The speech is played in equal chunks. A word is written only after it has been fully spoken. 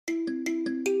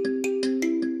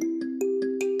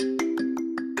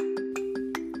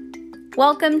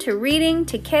Welcome to Reading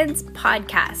to Kids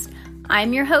podcast.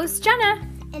 I'm your host, Jenna.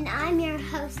 And I'm your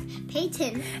host,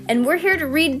 Peyton. And we're here to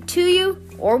read to you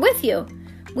or with you.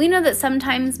 We know that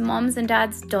sometimes moms and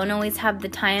dads don't always have the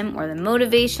time or the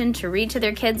motivation to read to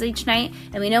their kids each night,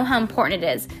 and we know how important it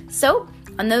is. So,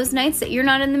 on those nights that you're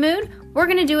not in the mood, we're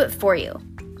going to do it for you.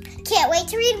 Can't wait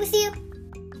to read with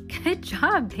you. Good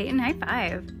job, Peyton. High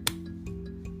five.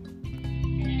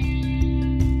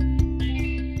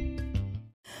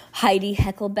 Heidi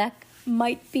Heckelbeck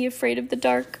might be afraid of the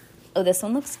dark. Oh, this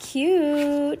one looks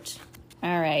cute.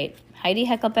 All right. Heidi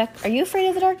Heckelbeck. Are you afraid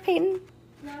of the dark, Peyton?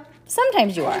 No.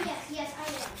 Sometimes you are. Yes, I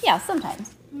am. Yeah,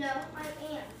 sometimes. No, I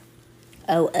am.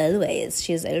 Oh, always.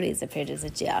 She's always afraid of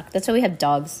the dark. That's why we have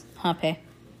dogs, huh, Pey?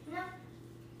 No.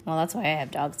 Well, that's why I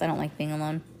have dogs. I don't like being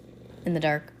alone in the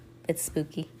dark. It's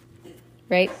spooky.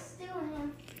 Right? Still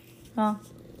am. Well,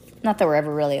 not that we're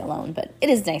ever really alone, but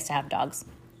it is nice to have dogs.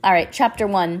 All right, chapter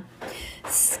 1.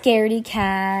 Scaredy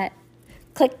cat.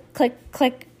 Click, click,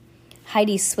 click.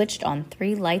 Heidi switched on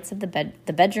 3 lights of the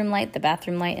bedroom light, the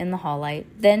bathroom light, and the hall light.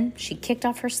 Then she kicked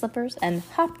off her slippers and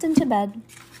hopped into bed.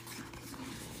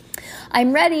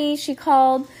 I'm ready, she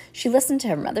called. She listened to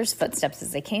her mother's footsteps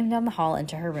as they came down the hall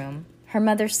into her room. Her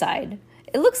mother sighed.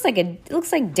 It looks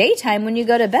like daytime when you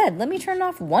go to bed. Let me turn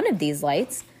off one of these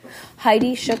lights.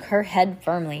 Heidi shook her head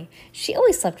firmly. She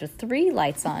always slept with 3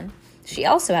 lights on. She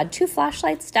also had 2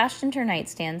 flashlights stashed into her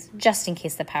nightstands, just in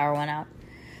case the power went out.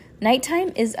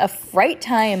 Nighttime is a fright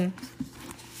time,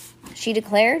 she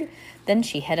declared. Then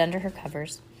she hid under her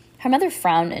covers. Her mother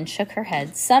frowned and shook her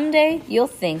head. Someday you'll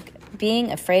think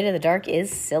being afraid of the dark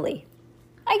is silly.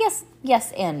 I guess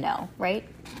yes and no, right?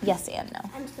 Yes and no.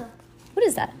 I'm still. What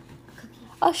is that?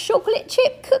 A chocolate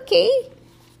chip cookie.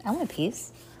 I want a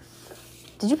piece.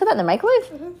 Did you put that in the microwave?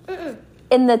 Mm-hmm.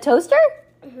 In the toaster?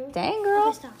 Mm-hmm. Dang, girl.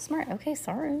 Okay, stop. Smart. Okay,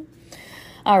 sorry.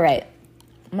 All right.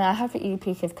 Now I have to eat a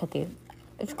piece of cookie.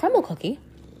 It's a crumble cookie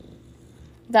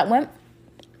that went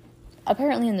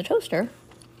apparently in the toaster.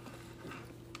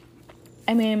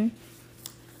 I mean,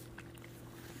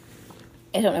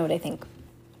 I don't know what I think.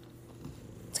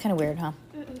 It's kind of weird, huh?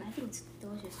 I think it's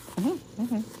delicious.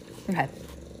 Okay.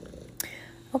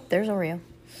 Oh, there's Oreo.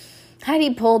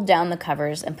 Heidi pulled down the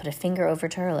covers and put a finger over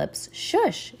to her lips.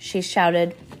 Shush, she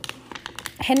shouted.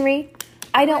 Henry,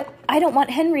 I don't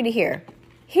want Henry to hear.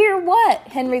 Hear what?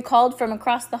 Henry called from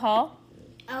across the hall.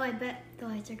 Oh, I bet the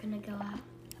lights are going to go out.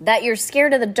 That you're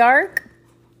scared of the dark?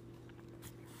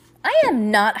 I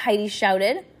am not, Heidi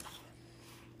shouted.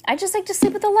 I just like to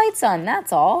sleep with the lights on,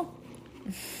 that's all.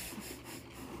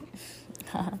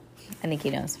 I think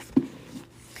he knows.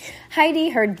 Heidi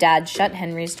heard Dad shut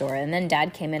Henry's door, and then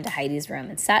Dad came into Heidi's room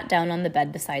and sat down on the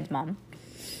bed beside Mom.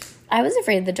 I was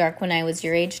afraid of the dark when I was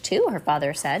your age, too, her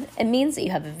father said. It means that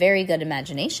you have a very good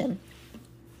imagination.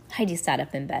 Heidi sat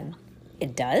up in bed.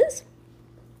 It does?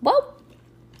 Well,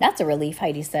 that's a relief,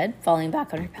 Heidi said, falling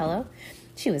back on her pillow.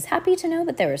 She was happy to know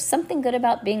that there was something good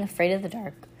about being afraid of the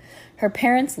dark. Her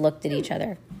parents looked at each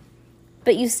other.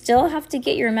 But you still have to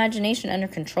get your imagination under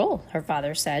control, her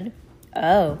father said.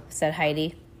 Oh, said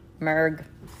Heidi. Merg.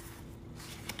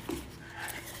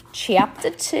 Chapter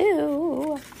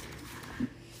 2.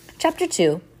 Chapter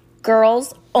 2.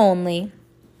 Girls Only.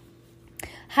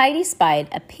 Heidi spied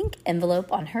a pink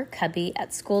envelope on her cubby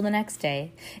at school the next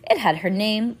day. It had her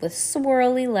name with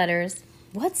swirly letters.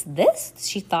 What's this?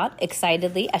 She thought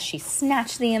excitedly as she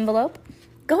snatched the envelope.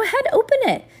 Go ahead, open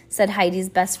it, said Heidi's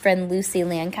best friend Lucy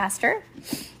Lancaster.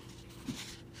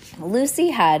 Lucy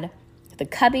had the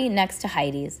cubby next to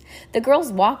Heidi's. The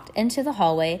girls walked into the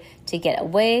hallway to get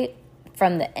away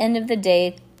from the end of the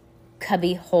day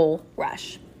cubby hole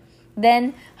rush.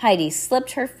 Then Heidi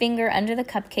slipped her finger under the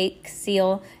cupcake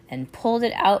seal and pulled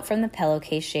it out from the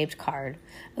pillowcase-shaped card.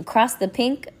 Across the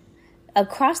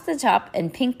top in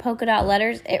pink polka dot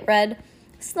letters, it read,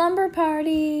 Slumber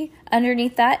Party.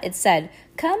 Underneath that, it said,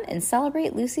 Come and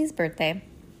celebrate Lucy's birthday.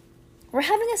 We're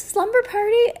having a slumber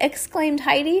party? Exclaimed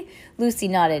Heidi. Lucy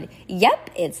nodded.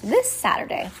 Yep, it's this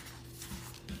Saturday.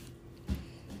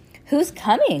 Who's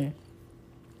coming?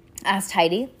 Asked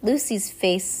Heidi. Lucy's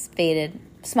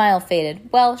smile faded.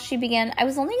 Well, she began, I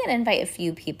was only going to invite a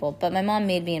few people, but my mom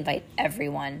made me invite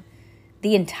everyone.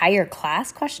 The entire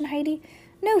class? Questioned Heidi.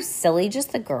 No, silly,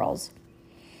 just the girls.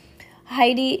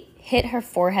 Heidi hit her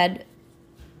forehead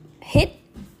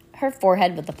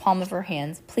with the palm of her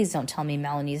hands. Please don't tell me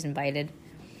Melanie's invited.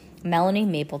 Melanie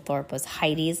Mapplethorpe was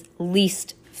Heidi's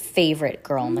least favorite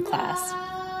girl in the class.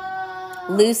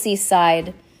 Lucy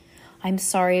sighed. I'm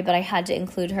sorry, but I had to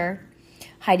include her.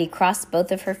 Heidi crossed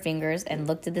both of her fingers and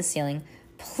looked at the ceiling.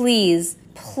 Please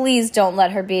don't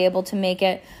let her be able to make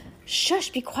it. Shush,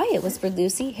 be quiet, whispered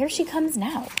Lucy. Here she comes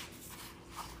now.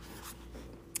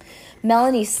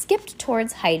 Melanie skipped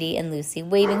towards Heidi and Lucy,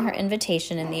 waving her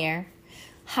invitation in the air.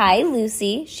 Hi,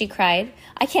 Lucy, she cried.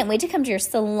 I can't wait to come to your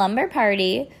slumber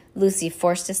party. Lucy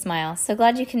forced a smile. So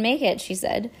glad you can make it, she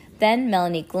said. Then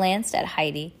Melanie glanced at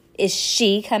Heidi. Is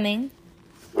she coming?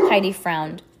 Heidi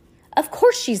frowned. Of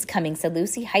course she's coming, said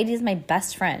Lucy. Heidi is my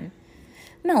best friend.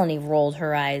 Melanie rolled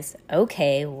her eyes.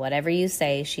 Okay, whatever you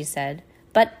say, she said.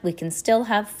 But we can still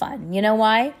have fun. You know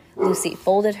why? Lucy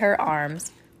folded her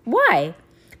arms. Why?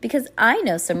 Because I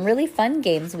know some really fun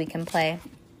games we can play.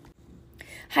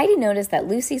 Heidi noticed that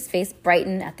Lucy's face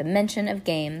brightened at the mention of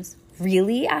games.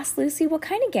 Really? Asked Lucy. What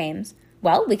kind of games?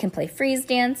 Well, we can play freeze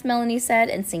dance, Melanie said,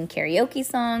 and sing karaoke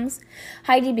songs.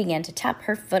 Heidi began to tap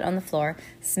her foot on the floor.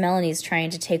 Melanie's trying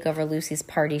to take over Lucy's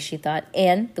party, she thought.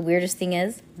 And the weirdest thing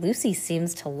is, Lucy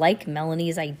seems to like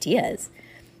Melanie's ideas.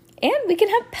 And we can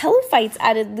have pillow fights,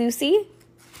 added Lucy.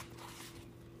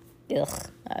 Ugh,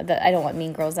 I don't want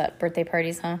mean girls at birthday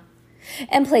parties, huh?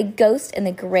 And play ghost in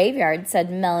the graveyard,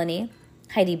 said Melanie.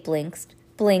 Heidi blinked.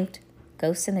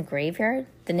 Ghost in the graveyard?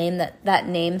 That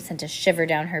name sent a shiver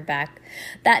down her back.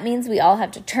 That means we all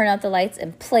have to turn out the lights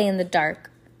and play in the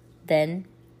dark. Then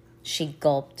she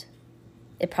gulped.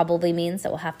 It probably means that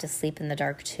we'll have to sleep in the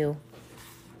dark too.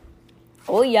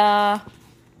 Oh yeah.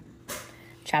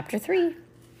 Chapter 3.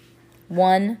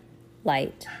 One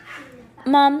light.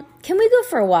 Mom, can we go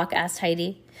for a walk? Asked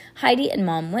Heidi. Heidi and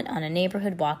Mom went on a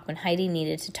neighborhood walk when Heidi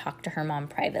needed to talk to her mom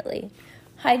privately.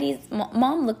 Heidi's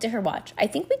mom looked at her watch. I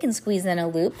think we can squeeze in a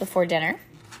loop before dinner.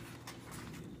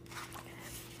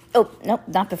 Oh, nope,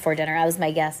 not before dinner. I was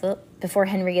my guess. Before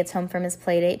Henry gets home from his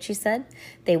play date, she said.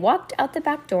 They walked out the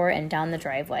back door and down the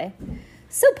driveway.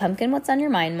 So, Pumpkin, what's on your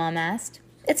mind? Mom asked.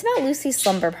 It's about Lucy's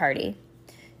slumber party.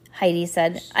 Heidi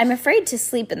said, I'm afraid to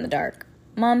sleep in the dark.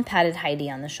 Mom patted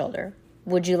Heidi on the shoulder.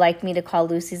 Would you like me to call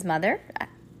Lucy's mother?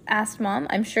 Asked Mom.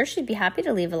 I'm sure she'd be happy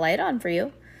to leave a light on for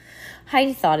you.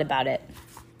 Heidi thought about it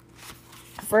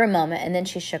for a moment, and then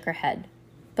she shook her head.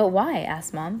 But why?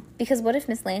 Asked Mom. Because what if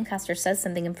Miss Lancaster says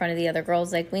something in front of the other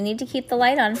girls, like, we need to keep the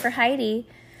light on for Heidi?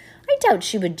 I doubt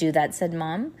she would do that, said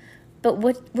Mom. But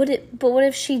what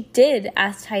if she did?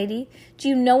 Asked Heidi. Do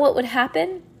you know what would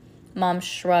happen? Mom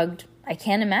shrugged. I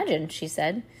can't imagine, she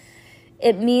said.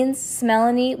 It means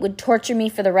Melanie would torture me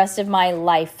for the rest of my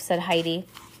life, said Heidi.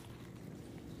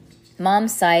 Mom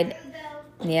sighed.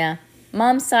 Yeah.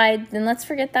 Mom sighed. Then let's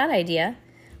forget that idea.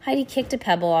 Heidi kicked a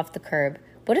pebble off the curb.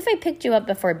 What if I picked you up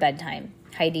before bedtime?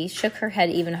 Heidi shook her head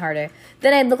even harder.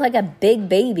 Then I'd look like a big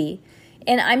baby.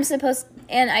 And I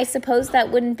suppose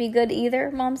that wouldn't be good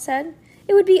either, Mom said.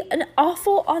 It would be an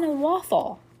awful on a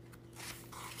waffle.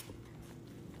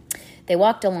 They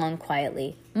walked along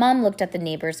quietly. Mom looked at the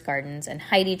neighbors' gardens, and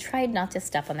Heidi tried not to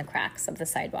step on the cracks of the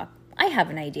sidewalk. I have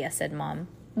an idea, said Mom.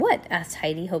 What? Asked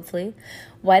Heidi hopefully.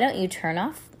 Why don't you turn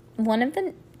off one of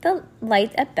the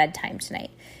lights at bedtime tonight?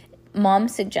 Mom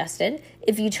suggested,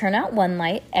 if you turn out one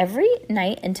light every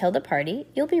night until the party,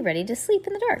 you'll be ready to sleep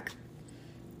in the dark.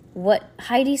 What?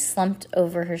 Heidi slumped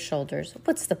over her shoulders.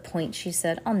 What's the point, she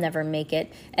said. I'll never make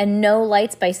it. And no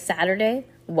lights by Saturday?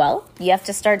 Well, you have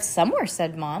to start somewhere,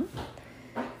 said Mom.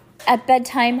 At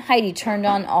bedtime, Heidi turned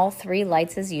on all 3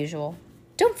 lights as usual.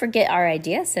 Don't forget our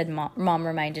idea, said Mom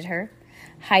reminded her.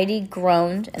 Heidi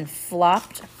groaned and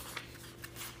flopped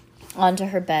onto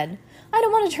her bed. I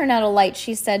don't want to turn out a light,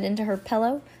 she said into her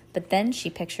pillow. But then she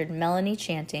pictured Melanie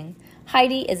chanting,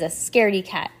 Heidi is a scaredy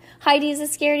cat. Heidi's a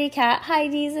scaredy cat.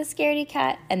 Heidi's a scaredy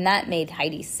cat. And that made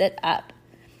Heidi sit up.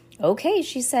 Okay,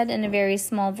 she said in a very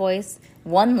small voice.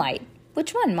 One light.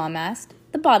 Which one? Mom asked.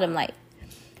 The bottom light.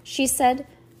 She said,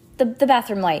 the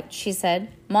bathroom light, she said.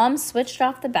 Mom switched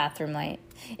off the bathroom light.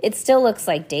 It still looks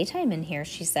like daytime in here,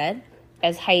 she said,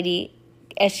 as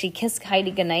she kissed Heidi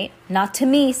goodnight. Not to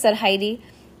me, said Heidi,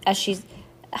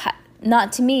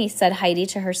 not to me, said Heidi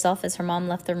to herself as her mom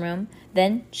left the room.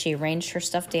 Then she arranged her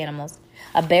stuffed animals.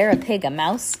 A bear, a pig, a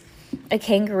mouse, a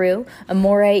kangaroo, a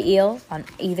moray eel on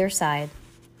either side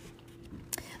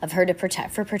of her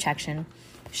for protection.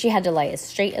 She had to lie as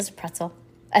straight as a pretzel.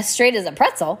 As straight as a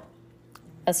pretzel?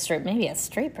 Maybe a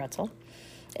straight pretzel.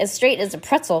 As straight as a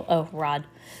pretzel, oh, Rod,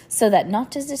 so that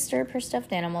not to disturb her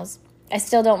stuffed animals. I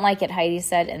still don't like it, Heidi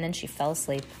said, and then she fell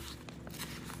asleep.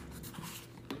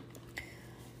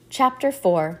 Chapter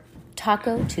 4,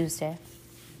 Taco Tuesday.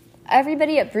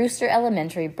 Everybody at Brewster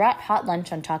Elementary brought hot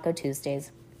lunch on Taco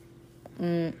Tuesdays.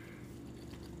 I'm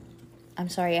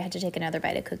sorry, I had to take another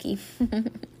bite of cookie.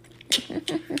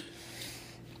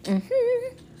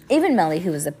 Even Melanie,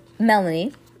 who was the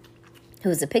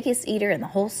pickiest eater in the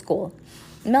whole school.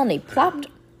 Melanie plopped.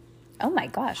 Oh my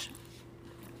gosh.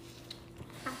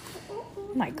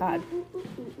 Oh, my God.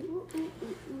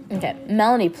 Okay,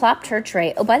 Melanie plopped her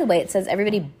tray. Oh, by the way, it says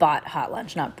everybody bought hot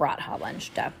lunch, not brought hot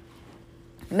lunch. Duh.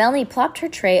 Melanie plopped her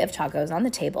tray of tacos on the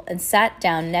table and sat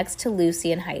down next to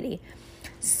Lucy and Heidi.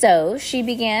 So she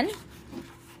began,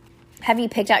 have you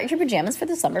picked out your pajamas for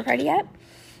the slumber party yet?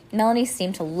 Melanie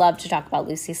seemed to love to talk about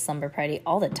Lucy's slumber party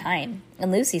all the time,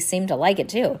 and Lucy seemed to like it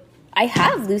too. I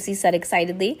have, Lucy said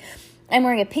excitedly. I'm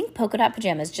wearing a pink polka dot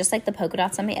pajamas just like the polka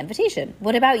dots on my invitation.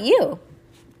 What about you?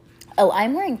 Oh,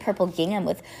 I'm wearing purple gingham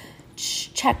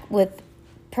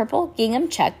purple gingham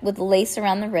check with lace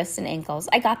around the wrists and ankles.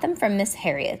 I got them from Miss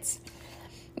Harriet's.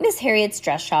 Miss Harriet's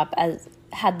dress shop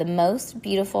had the most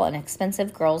beautiful and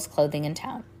expensive girls' clothing in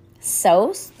town.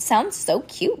 So, sounds so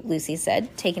cute, Lucy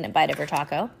said, taking a bite of her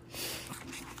taco.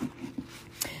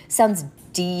 Sounds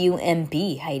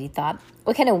D-U-M-B, Heidi thought.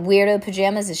 What kind of weirdo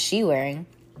pajamas is she wearing?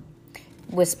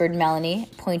 Whispered Melanie,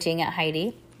 pointing at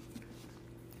Heidi.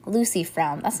 Lucy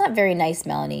frowned. That's not very nice,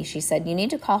 Melanie, she said. You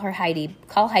need to call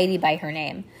Heidi by her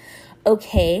name.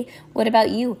 Okay, what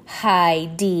about you,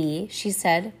 Heidi, she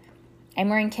said. I'm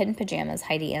wearing kitten pajamas,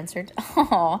 Heidi answered.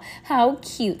 Oh, how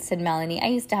cute, said Melanie. I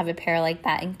used to have a pair like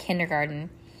that in kindergarten.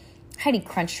 Heidi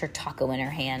crunched her taco in her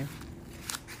hand.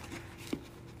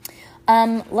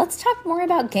 Let's talk more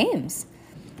about games,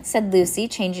 said Lucy,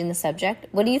 changing the subject.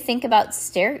 What do you think about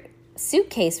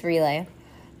suitcase relay?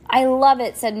 I love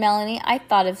it, said Melanie. I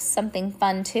thought of something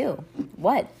fun, too.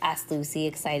 What? Asked Lucy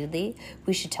excitedly.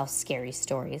 We should tell scary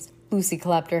stories. Lucy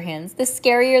clapped her hands. The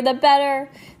scarier, the better.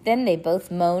 Then they both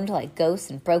moaned like ghosts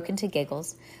and broke into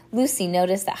giggles. Lucy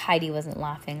noticed that Heidi wasn't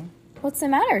laughing. What's the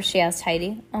matter? She asked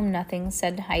Heidi. Oh, nothing,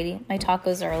 said Heidi. My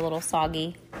tacos are a little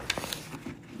soggy.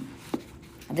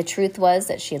 The truth was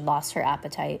that she had lost her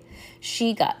appetite.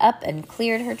 She got up and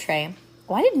cleared her tray.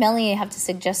 Why did Melanie have to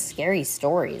suggest scary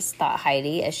stories, thought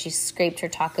Heidi as she scraped her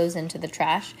tacos into the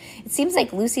trash. It seems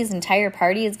like Lucy's entire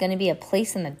party is going to be a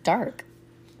place in the dark.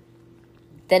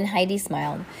 Then Heidi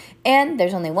smiled. And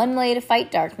there's only one way to fight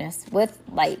darkness, with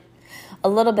light. A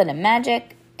little bit of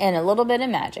magic and a little bit of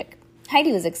magic.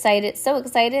 Heidi was excited, so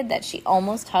excited that she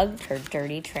almost hugged her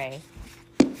dirty tray.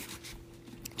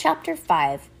 Chapter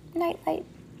 5, Nightlight.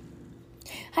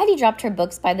 Heidi dropped her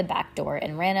books by the back door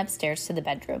and ran upstairs to the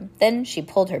bedroom. Then she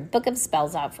pulled her book of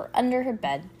spells out from under her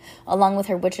bed. Along with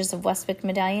her Witches of Westwick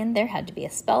medallion, there had to be a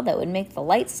spell that would make the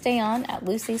lights stay on at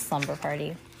Lucy's slumber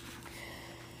party.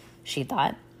 She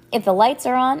thought, if the lights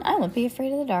are on, I won't be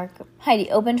afraid of the dark. Heidi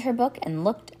opened her book and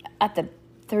looked at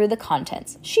through the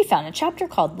contents. She found a chapter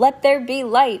called Let There Be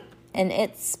Light, and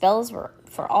its spells were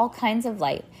for all kinds of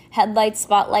light. Headlights,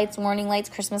 spotlights, warning lights,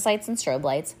 Christmas lights, and strobe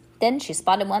lights. Then she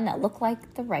spotted one that looked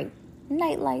like the right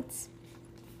night lights.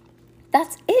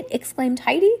 That's it, exclaimed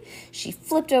Heidi. She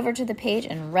flipped over to the page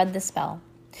and read the spell.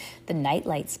 The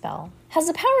nightlight spell. Has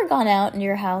the power gone out in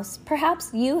your house?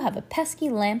 Perhaps you have a pesky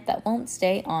lamp that won't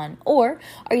stay on. Or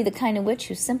are you the kind of witch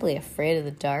who's simply afraid of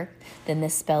the dark? Then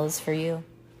this spell is for you.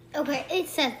 Okay, it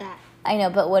said that. I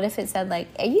know, but what if it said, like,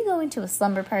 are you going to a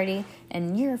slumber party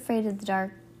and you're afraid of the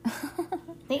dark?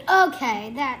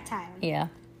 Okay, that time. Yeah.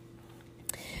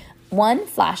 1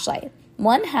 flashlight,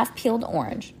 1 half-peeled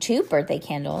orange, 2 birthday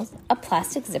candles, a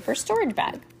plastic zipper storage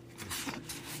bag.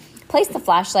 Place the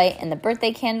flashlight and the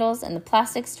birthday candles in the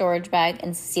plastic storage bag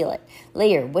and seal it.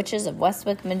 Lay your Witches of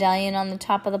Westwick medallion on the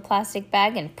top of the plastic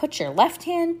bag and put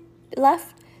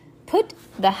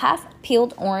the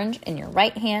half-peeled orange in your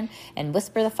right hand and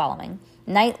whisper the following.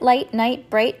 Night light, night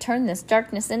bright, turn this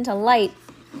darkness into light.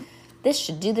 This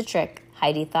should do the trick,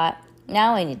 Heidi thought.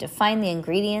 Now I need to find the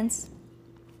ingredients.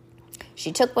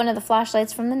 She took one of the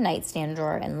flashlights from the nightstand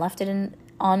drawer and left it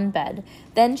on bed.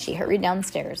 Then she hurried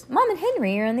downstairs. Mom and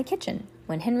Henry are in the kitchen.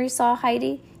 When Henry saw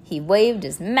Heidi, he waved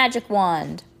his magic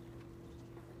wand.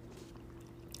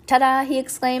 Ta-da, he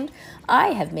exclaimed.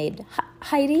 I have made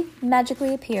Heidi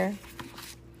magically appear.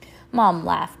 Mom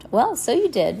laughed. Well, so you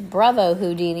did. Bravo,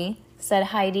 Houdini, said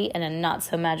Heidi in a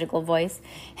not-so-magical voice.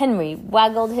 Henry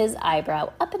waggled his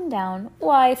eyebrow up and down.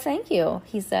 Why, thank you,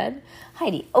 he said.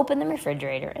 Heidi opened the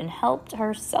refrigerator and helped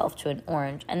herself to an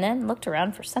orange and then looked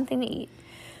around for something to eat.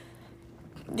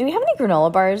 Do we have any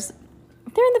granola bars?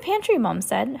 They're in the pantry, Mom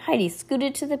said. Heidi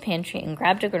scooted to the pantry and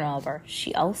grabbed a granola bar.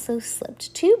 She also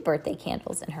slipped 2 birthday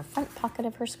candles in her front pocket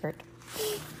of her skirt.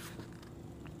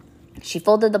 She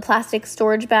folded the plastic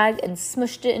storage bag and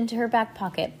smushed it into her back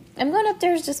pocket. I'm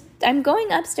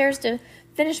going upstairs to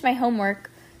finish my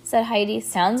homework, said Heidi.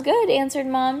 Sounds good, answered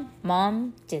Mom.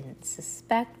 Mom didn't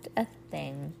suspect a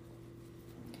thing.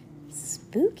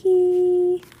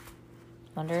 Spooky.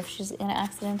 Wonder if she's going to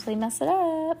accidentally mess it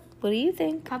up. What do you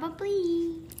think? Probably.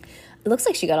 It looks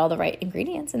like she got all the right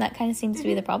ingredients, and that kind of seems to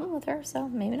be the problem with her, so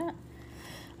maybe not.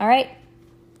 All right.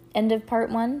 End of part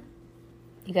 1.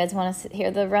 You guys want to hear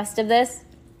the rest of this?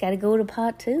 Got to go to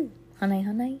part 2.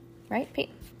 Honey. Right, Pete?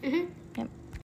 Mm-hmm.